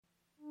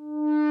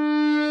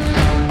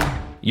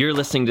You're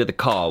listening to The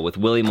Call with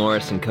Willie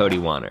Morris and Cody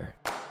Wanner.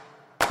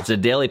 It's a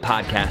daily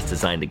podcast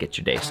designed to get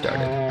your day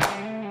started.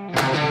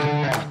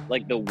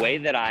 Like, the way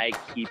that I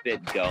keep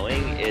it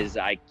going is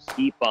I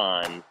keep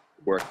on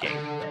working.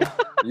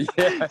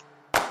 Yeah.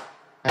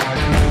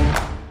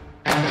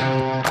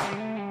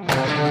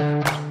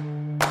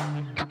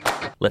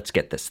 Let's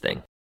get this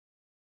thing.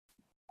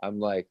 I'm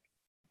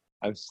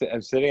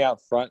sitting out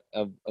front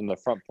on the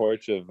front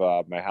porch of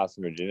my house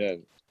in Virginia,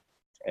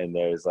 and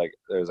there's like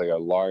a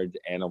large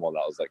animal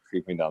that was like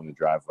creeping down the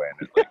driveway,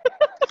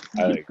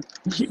 and it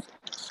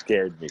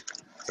scared me.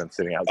 So I'm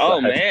sitting outside. Oh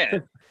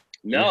man,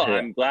 no! Yeah.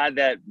 I'm glad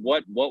that.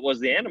 What was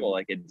the animal?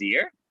 Like a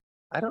deer?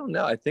 I don't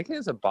know. I think it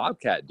was a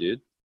bobcat,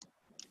 dude.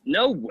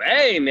 No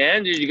way,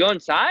 man! Did you go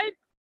inside?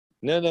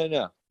 No.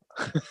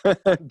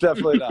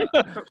 Definitely not.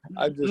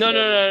 I'm just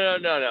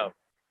No.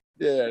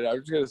 Yeah, I'm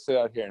just gonna sit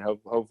out here and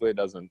hopefully it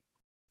doesn't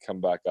come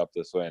back up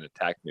this way and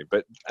attack me.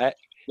 But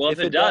Well, if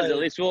it does, at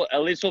least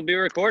we'll be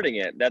recording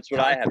it. That's what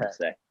I have to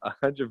say.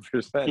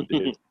 100%,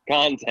 dude.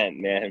 Content,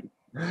 man.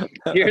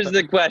 Here's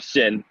the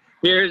question,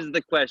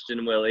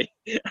 Willie.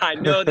 I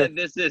know that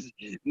this is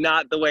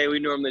not the way we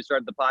normally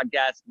start the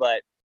podcast,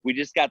 but we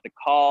just got the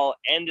call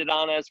ended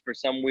on us for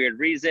some weird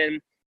reason.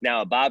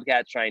 Now a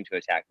bobcat's trying to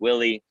attack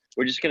Willie.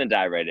 We're just going to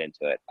dive right into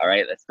it. All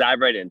right, let's dive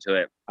right into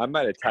it. I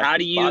might attack. How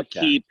do you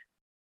keep?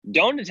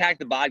 Don't attack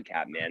the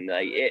bobcat, man.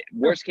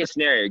 Worst case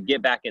scenario,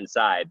 get back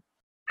inside.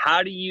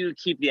 How do you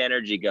keep the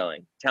energy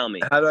going? Tell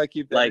me. How do I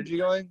keep the energy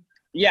going?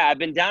 Yeah, I've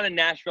been down in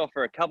Nashville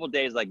for a couple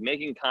days,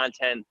 making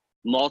content,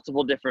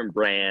 multiple different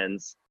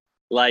brands.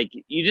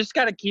 You just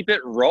got to keep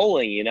it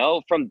rolling,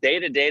 from day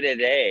to day to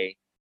day.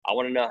 I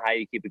want to know how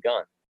you keep it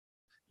going.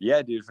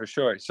 Yeah, dude, for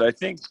sure. So I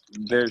think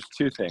there's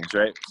two things,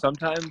 right?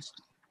 Sometimes,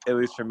 at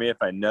least for me, if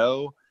I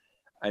know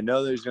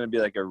there's going to be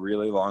a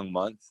really long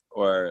month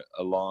or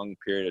a long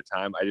period of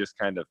time, I just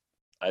kind of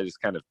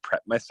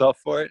prep myself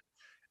for it.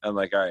 I'm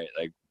like, all right,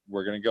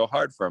 we're going to go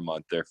hard for a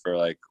month or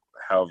for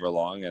however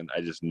long. And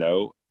I just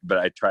know, but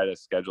I try to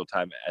schedule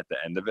time at the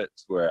end of it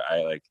where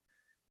I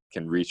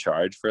can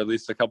recharge for at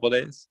least a couple of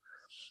days.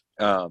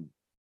 And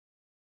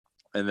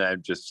then I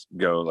just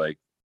go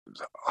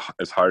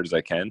as hard as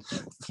I can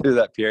through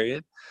that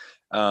period.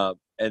 And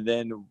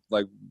then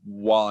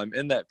while I'm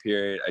in that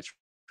period, I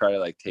try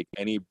to take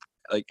any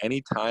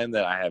time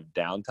that I have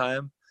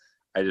downtime,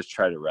 I just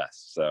try to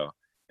rest. So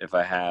if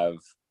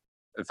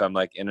I'm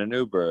in an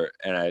Uber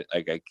and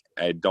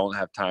I don't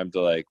have time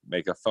to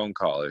make a phone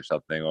call or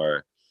something,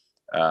 or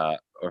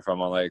if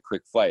I'm on a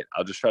quick flight,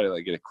 I'll just try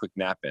to get a quick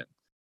nap in,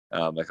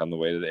 on the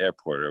way to the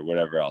airport or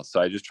whatever else. So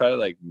I just try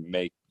to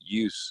make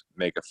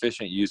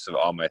efficient use of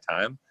all my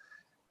time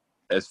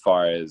as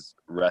far as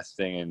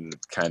resting and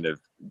kind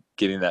of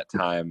getting that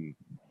time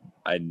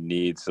I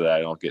need so that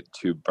I don't get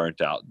too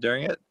burnt out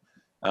during it.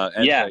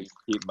 And so I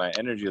keep my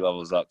energy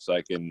levels up so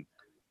I can,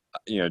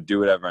 do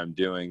whatever I'm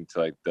doing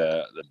to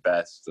the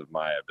best of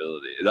my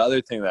ability. The other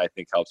thing that I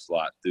think helps a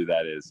lot through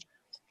that is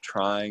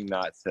trying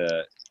not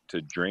to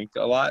drink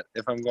a lot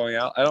if I'm going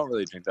out. I don't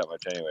really drink that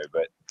much anyway,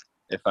 but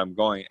if I'm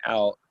going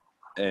out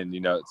and,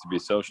 to be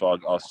social,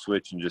 I'll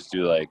switch and just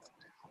do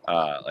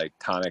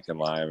tonic and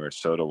lime or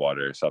soda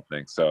water or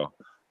something. So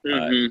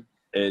I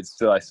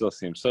still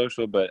seem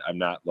social, but I'm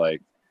not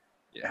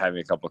having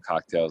a couple of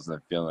cocktails and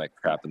then feeling like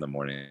crap in the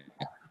morning,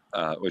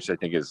 which I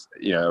think is,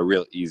 a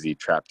real easy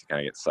trap to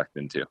kind of get sucked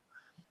into.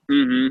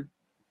 Mm-hmm.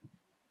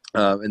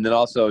 And then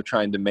also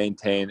trying to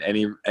maintain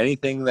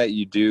anything that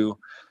you do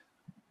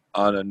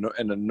in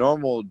a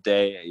normal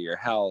day at your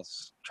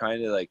house, trying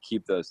to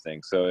keep those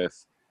things. So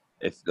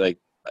if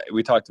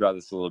we talked about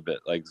this a little bit,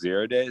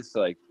 0 days.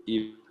 So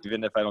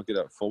even if I don't get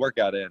a full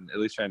workout in, at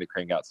least trying to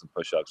crank out some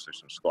push-ups or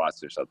some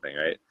squats or something,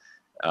 right?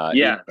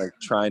 Even,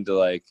 trying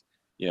to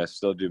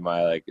still do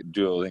my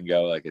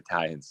Duolingo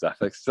Italian stuff,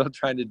 still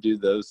trying to do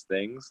those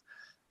things.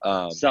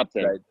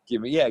 Something.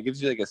 It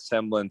gives you a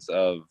semblance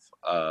of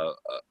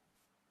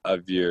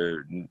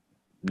your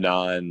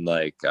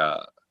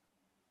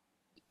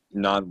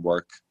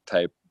non-work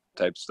type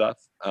stuff.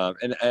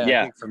 And I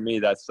think for me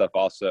that stuff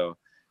also,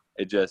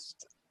 it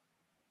just,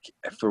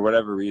 for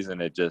whatever reason,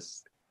 it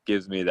just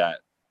gives me that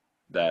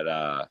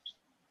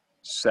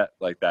set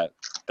that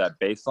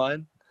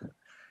baseline,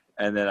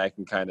 and then I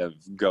can kind of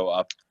go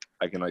up.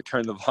 I can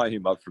turn the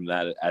volume up from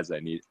that as I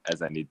need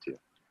to.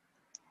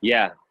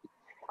 Yeah,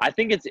 I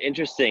think it's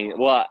interesting.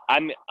 Well,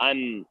 I'm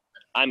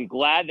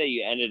glad that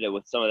you ended it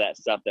with some of that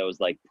stuff that was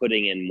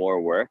putting in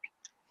more work.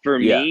 For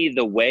me,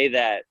 the way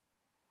that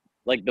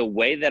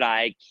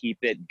I keep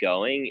it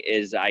going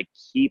is I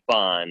keep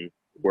on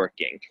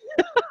working.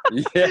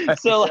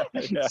 So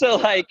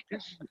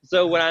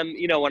when I'm,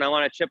 when I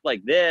want a trip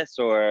like this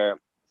or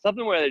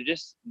something where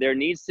there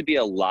needs to be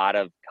a lot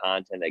of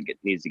content that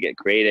needs to get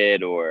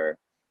created or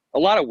a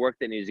lot of work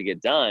that needs to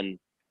get done,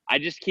 I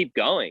just keep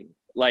going,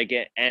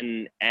 and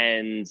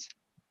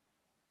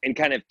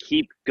kind of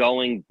keep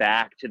going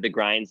back to the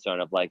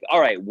grindstone of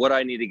all right, what do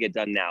I need to get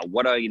done now?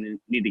 What do I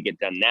need to get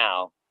done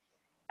now?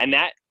 And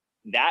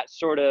that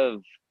sort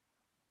of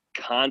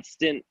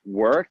constant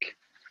work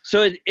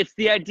So it's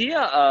the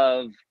idea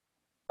of,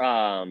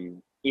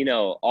 you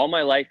know, all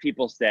my life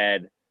people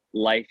said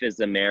life is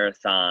a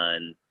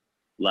marathon,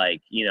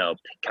 like, you know,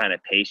 kind of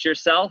pace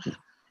yourself.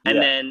 And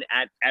then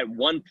at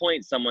one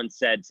point someone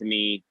said to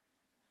me,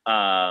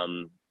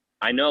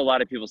 I know a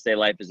lot of people say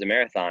life is a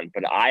marathon,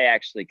 but I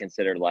actually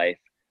consider life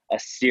a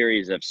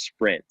series of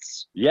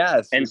sprints.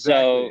 Yes. And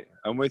exactly. so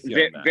I'm with you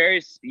on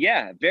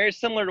that. very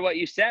similar to what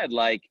you said.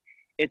 Like,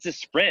 it's a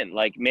sprint.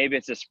 Like, maybe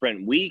it's a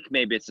sprint week,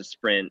 maybe it's a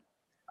sprint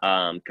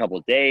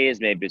couple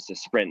days, maybe it's a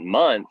sprint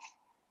month,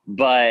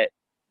 but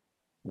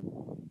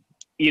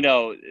you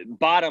know,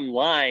 bottom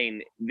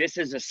line, this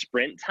is a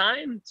sprint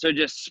time. So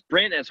just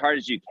sprint as hard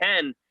as you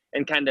can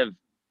and kind of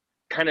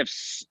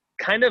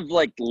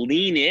like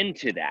lean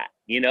into that,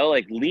 you know,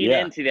 like lean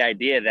into the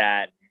idea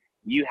that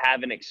you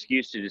have an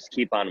excuse to just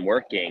keep on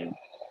working.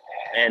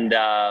 And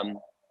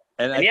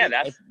yeah,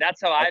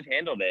 that's how I've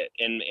handled it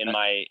in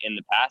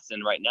the past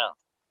and right now.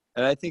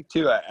 And I think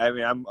too, I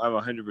mean, I'm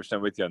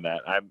 100% with you on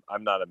that.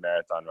 I'm not a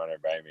marathon runner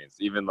by any means.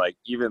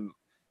 Even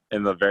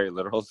in the very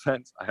literal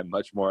sense, I'm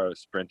much more a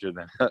sprinter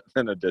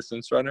than a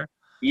distance runner.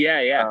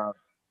 Yeah.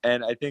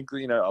 And I think,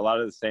 you know,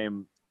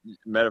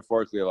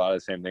 metaphorically, a lot of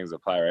the same things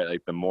apply, right?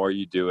 Like, the more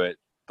you do it,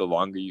 the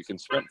longer you can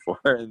sprint for,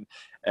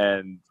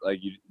 and like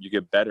you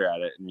get better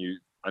at it, and you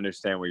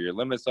understand where your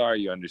limits are.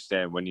 You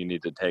understand when you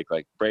need to take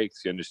like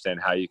breaks. You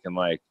understand how you can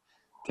like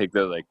take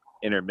the like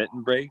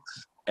intermittent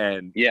breaks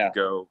and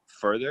go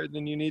further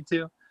than you need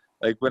to.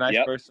 Like, when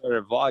I first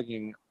started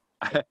vlogging,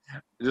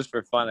 just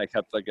for fun, I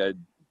kept like a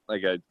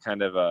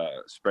kind of a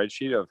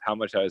spreadsheet of how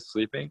much I was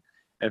sleeping.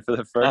 And for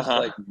the first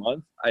like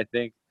month, I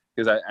think,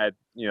 because I had,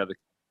 you know, the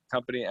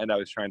company and I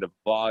was trying to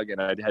vlog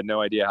and I had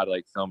no idea how to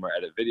like film or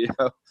edit video.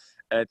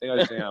 And I think I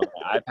was doing it on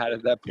my iPad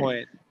at that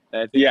point.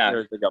 And I think there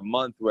was like a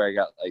month where I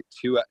got like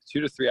 2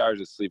 to 3 hours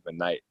of sleep a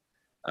night.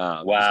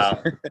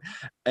 Wow.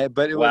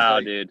 But it was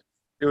like, dude.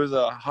 It was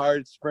a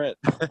hard sprint,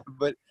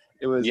 but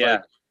it was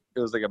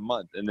like a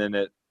month. And then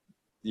it,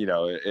 you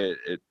know,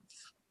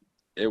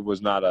 it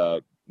was not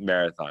a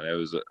marathon. It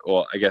was,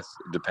 well, I guess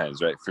it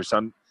depends, right? For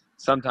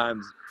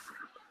sometimes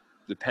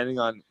depending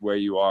on where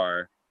you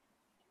are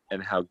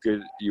and how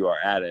good you are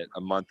at it,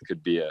 a month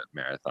could be a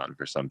marathon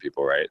for some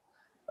people, right?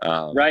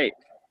 Right.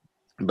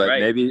 But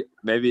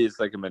maybe it's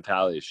like a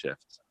mentality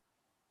shift,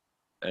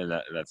 and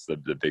that's the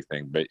big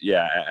thing. But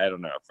yeah, I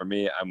don't know. For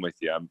me, I'm with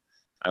you.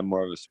 I'm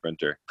more of a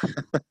sprinter.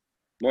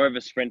 More of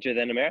a sprinter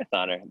than a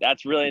marathoner.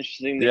 That's really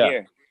interesting to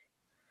hear.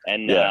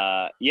 And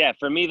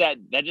for me, that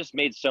just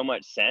made so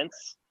much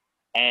sense.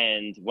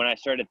 And when I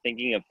started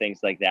thinking of things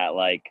like that,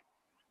 like,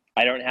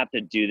 I don't have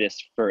to do this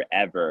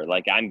forever.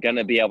 Like, I'm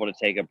gonna be able to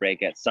take a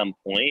break at some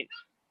point.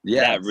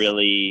 Yeah. That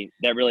really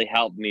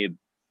helped me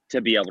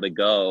to be able to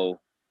go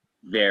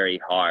very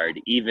hard,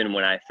 even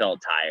when I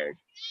felt tired.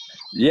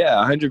 Yeah,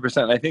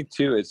 100%. I think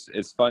too,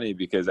 it's funny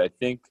because I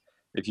think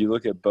if you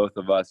look at both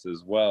of us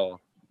as well,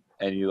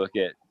 and you look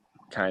at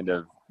kind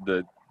of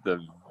the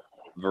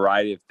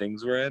variety of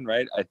things we're in,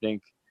 right? I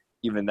think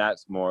even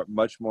that's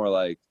much more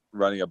like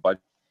running a bunch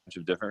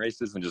of different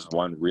races than just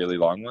one really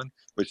long one,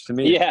 which to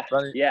me,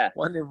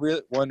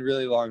 one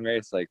really long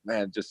race, like,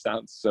 man, just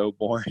sounds so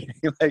boring.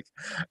 Like,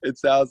 it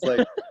sounds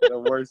like the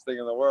worst thing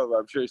in the world. But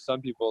I'm sure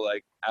some people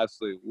like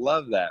absolutely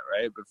love that,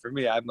 right? But for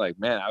me, I'm like,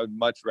 man, I would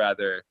much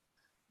rather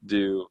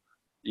do,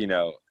 you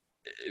know,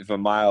 if a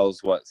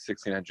mile's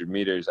 1,600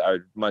 meters, I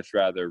would much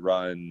rather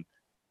run,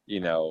 you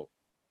know,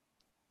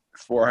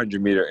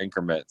 400 meter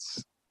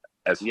increments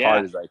as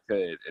hard as I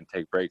could and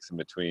take breaks in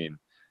between.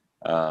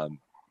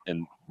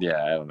 And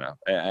yeah, I don't know.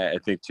 I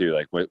think too,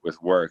 like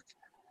with work,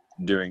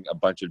 doing a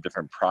bunch of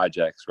different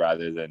projects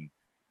rather than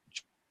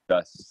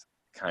just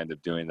kind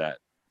of doing that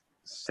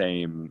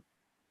same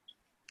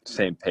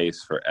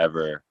pace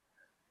forever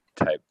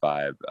type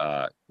vibe.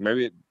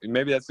 Maybe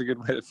that's a good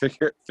way to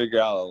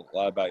figure out a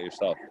lot about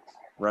yourself.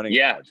 Running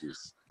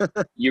apologies.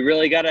 You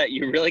really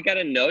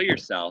gotta know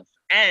yourself,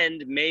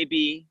 and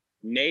maybe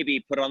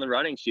put on the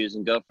running shoes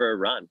and go for a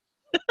run.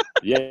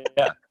 Yeah,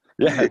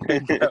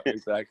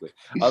 exactly.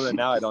 Other than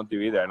now, I don't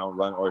do either. I don't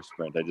run or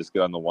sprint. I just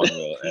get on the one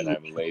wheel and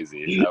I'm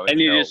lazy. And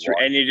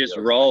you just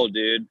roll,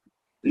 dude.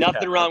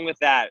 Nothing wrong with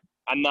that.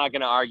 I'm not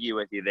gonna argue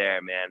with you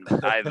there, man.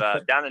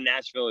 I've down in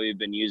Nashville, we've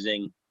been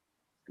using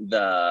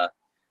the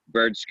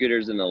bird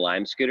scooters and the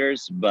Lime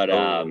scooters, but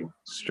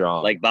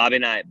strong. Like Bobby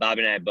and I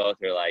both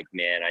are like,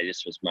 man,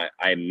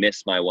 I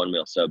miss my one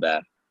wheel so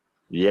bad.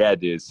 Yeah,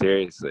 dude,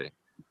 seriously.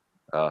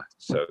 Oh,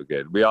 so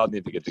good. We all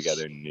need to get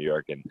together in New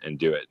York and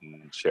do it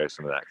and share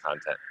some of that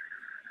content.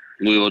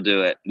 We will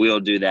do it. We will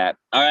do that.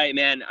 All right,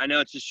 man. I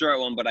know it's a short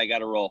one, but I got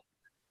to roll.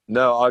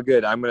 No, all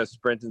good. I'm going to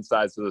sprint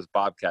inside so this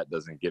bobcat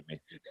doesn't get me.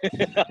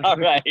 All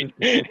right.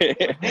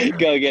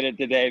 Go get it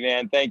today,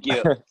 man. Thank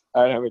you.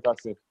 All right, we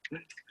talk soon.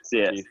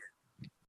 See ya. Peace.